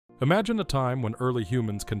Imagine a time when early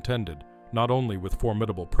humans contended not only with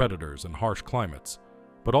formidable predators and harsh climates,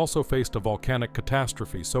 but also faced a volcanic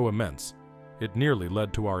catastrophe so immense it nearly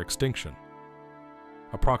led to our extinction.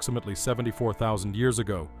 Approximately 74,000 years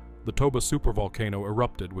ago, the Toba supervolcano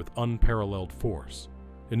erupted with unparalleled force,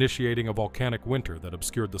 initiating a volcanic winter that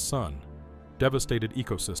obscured the sun, devastated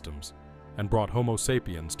ecosystems, and brought Homo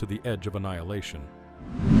sapiens to the edge of annihilation.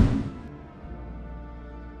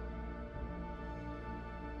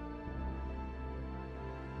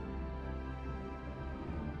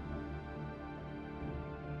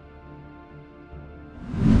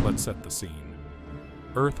 Let's set the scene.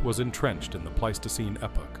 Earth was entrenched in the Pleistocene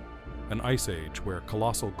epoch, an ice age where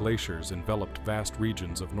colossal glaciers enveloped vast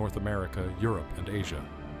regions of North America, Europe, and Asia.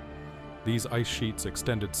 These ice sheets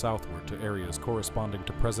extended southward to areas corresponding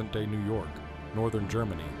to present-day New York, northern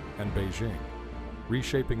Germany, and Beijing,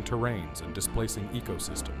 reshaping terrains and displacing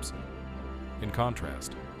ecosystems. In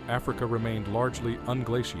contrast, Africa remained largely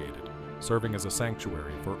unglaciated, serving as a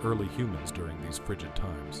sanctuary for early humans during these frigid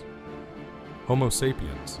times. Homo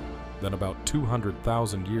sapiens, then about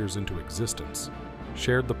 200,000 years into existence,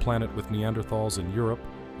 shared the planet with Neanderthals in Europe,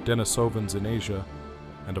 Denisovans in Asia,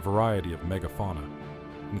 and a variety of megafauna,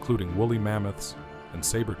 including woolly mammoths and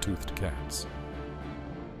saber-toothed cats.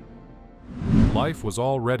 Life was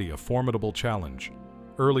already a formidable challenge.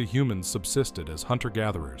 Early humans subsisted as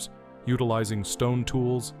hunter-gatherers, utilizing stone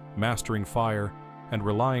tools, mastering fire, and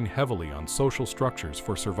relying heavily on social structures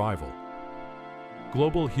for survival.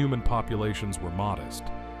 Global human populations were modest,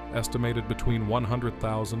 estimated between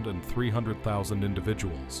 100,000 and 300,000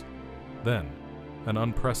 individuals. Then, an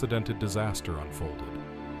unprecedented disaster unfolded.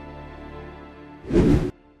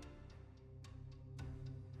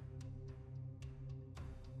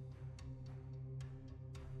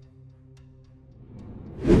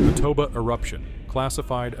 The Toba eruption,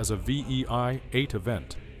 classified as a VEI 8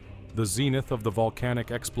 event, the zenith of the volcanic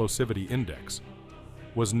explosivity index,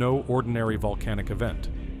 was no ordinary volcanic event.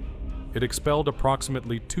 It expelled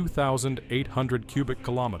approximately 2,800 cubic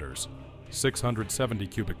kilometers, 670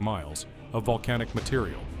 cubic miles, of volcanic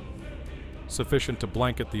material, sufficient to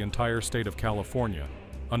blanket the entire state of California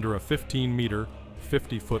under a 15-meter,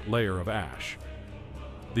 50-foot layer of ash.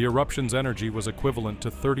 The eruption's energy was equivalent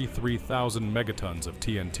to 33,000 megatons of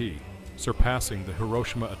TNT, surpassing the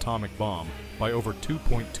Hiroshima atomic bomb by over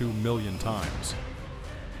 2.2 million times.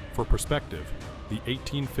 For perspective, the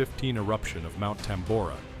 1815 eruption of Mount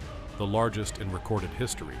Tambora, the largest in recorded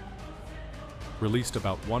history, released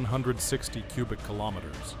about 160 cubic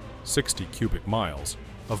kilometers, 60 cubic miles,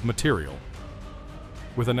 of material,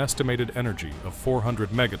 with an estimated energy of 400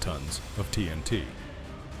 megatons of TNT.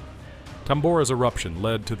 Tambora's eruption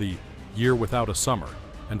led to the year without a summer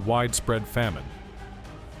and widespread famine.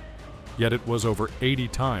 Yet it was over 80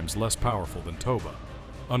 times less powerful than Toba,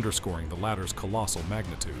 underscoring the latter's colossal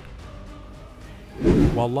magnitude.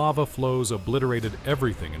 While lava flows obliterated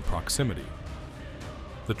everything in proximity,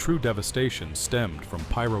 the true devastation stemmed from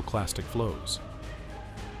pyroclastic flows,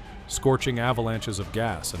 scorching avalanches of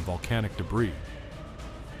gas and volcanic debris,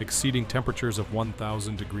 exceeding temperatures of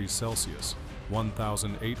 1,000 degrees Celsius,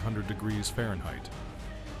 1,800 degrees Fahrenheit,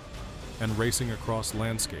 and racing across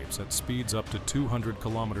landscapes at speeds up to 200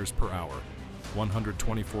 kilometers per hour,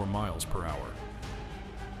 124 miles per hour.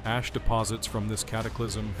 Ash deposits from this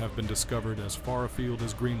cataclysm have been discovered as far afield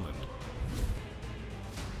as Greenland.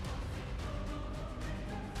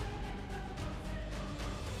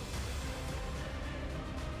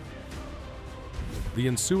 The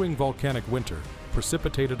ensuing volcanic winter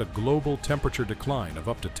precipitated a global temperature decline of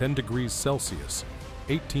up to 10 degrees Celsius,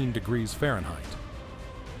 18 degrees Fahrenheit,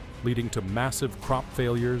 leading to massive crop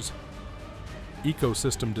failures,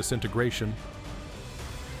 ecosystem disintegration,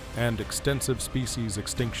 and extensive species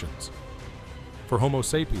extinctions. For Homo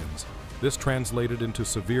sapiens, this translated into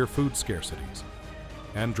severe food scarcities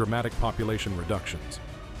and dramatic population reductions.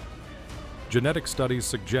 Genetic studies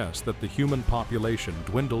suggest that the human population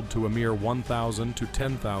dwindled to a mere 1,000 to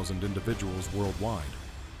 10,000 individuals worldwide,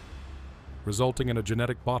 resulting in a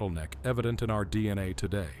genetic bottleneck evident in our DNA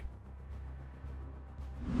today.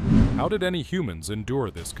 How did any humans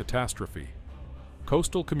endure this catastrophe?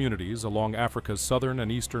 Coastal communities along Africa's southern and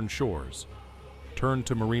eastern shores turned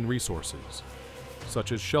to marine resources,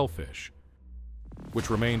 such as shellfish, which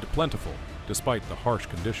remained plentiful despite the harsh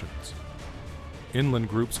conditions. Inland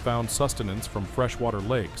groups found sustenance from freshwater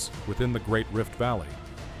lakes within the Great Rift Valley.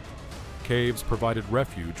 Caves provided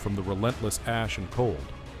refuge from the relentless ash and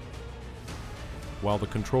cold, while the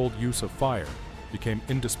controlled use of fire became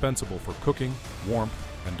indispensable for cooking, warmth,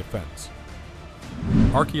 and defense.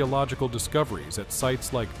 Archaeological discoveries at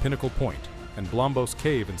sites like Pinnacle Point and Blombos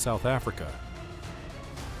Cave in South Africa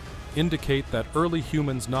indicate that early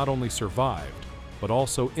humans not only survived, but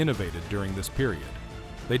also innovated during this period.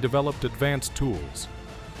 They developed advanced tools,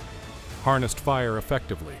 harnessed fire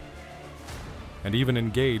effectively, and even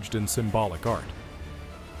engaged in symbolic art.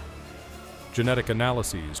 Genetic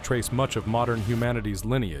analyses trace much of modern humanity's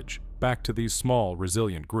lineage back to these small,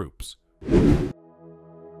 resilient groups.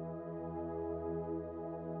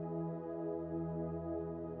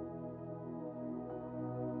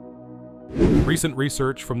 Recent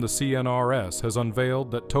research from the CNRS has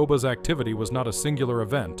unveiled that Toba's activity was not a singular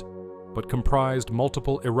event, but comprised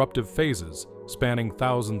multiple eruptive phases spanning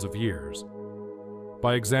thousands of years.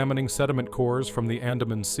 By examining sediment cores from the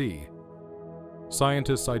Andaman Sea,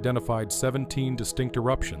 scientists identified 17 distinct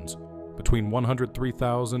eruptions between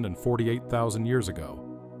 103,000 and 48,000 years ago,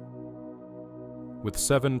 with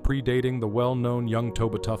 7 predating the well-known Young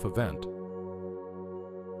Toba Tuff event.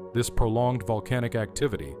 This prolonged volcanic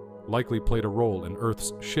activity likely played a role in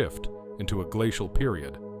Earth's shift into a glacial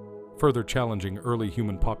period, further challenging early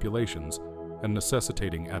human populations and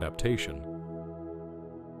necessitating adaptation.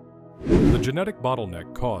 The genetic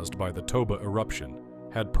bottleneck caused by the Toba eruption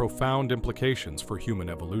had profound implications for human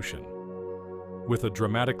evolution. With a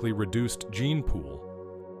dramatically reduced gene pool,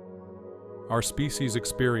 our species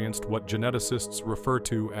experienced what geneticists refer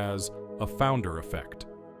to as a founder effect,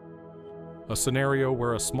 a scenario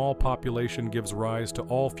where a small population gives rise to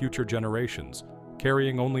all future generations,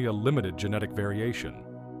 carrying only a limited genetic variation.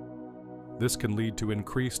 This can lead to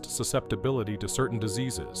increased susceptibility to certain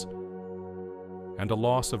diseases and a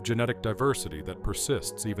loss of genetic diversity that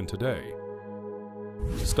persists even today.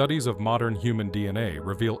 Studies of modern human DNA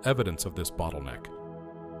reveal evidence of this bottleneck,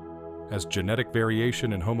 as genetic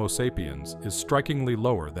variation in Homo sapiens is strikingly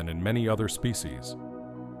lower than in many other species.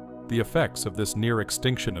 The effects of this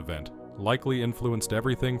near-extinction event likely influenced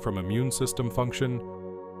everything from immune system function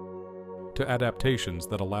to adaptations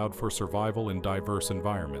that allowed for survival in diverse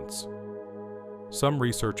environments. Some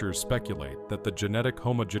researchers speculate that the genetic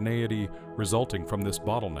homogeneity resulting from this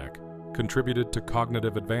bottleneck contributed to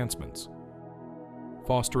cognitive advancements,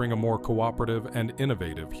 fostering a more cooperative and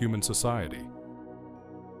innovative human society,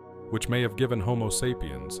 which may have given Homo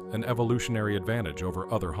sapiens an evolutionary advantage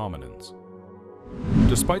over other hominins.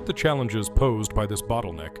 Despite the challenges posed by this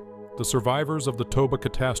bottleneck, the survivors of the Toba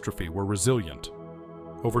catastrophe were resilient.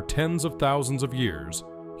 Over tens of thousands of years,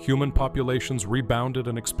 human populations rebounded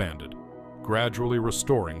and expanded, gradually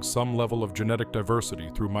restoring some level of genetic diversity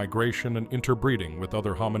through migration and interbreeding with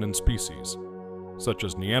other hominin species, such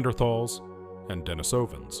as Neanderthals and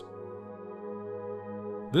Denisovans.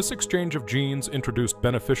 This exchange of genes introduced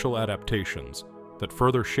beneficial adaptations that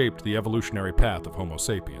further shaped the evolutionary path of Homo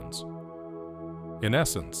sapiens. In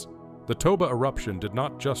essence, the Toba eruption did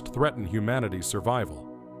not just threaten humanity's survival,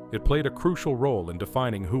 it played a crucial role in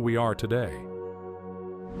defining who we are today.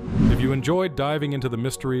 If you enjoyed diving into the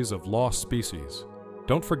mysteries of lost species,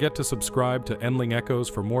 don't forget to subscribe to Endling Echoes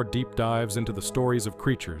for more deep dives into the stories of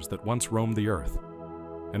creatures that once roamed the Earth.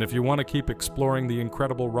 And if you want to keep exploring the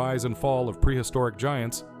incredible rise and fall of prehistoric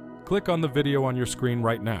giants, click on the video on your screen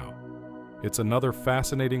right now. It's another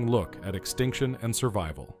fascinating look at extinction and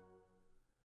survival.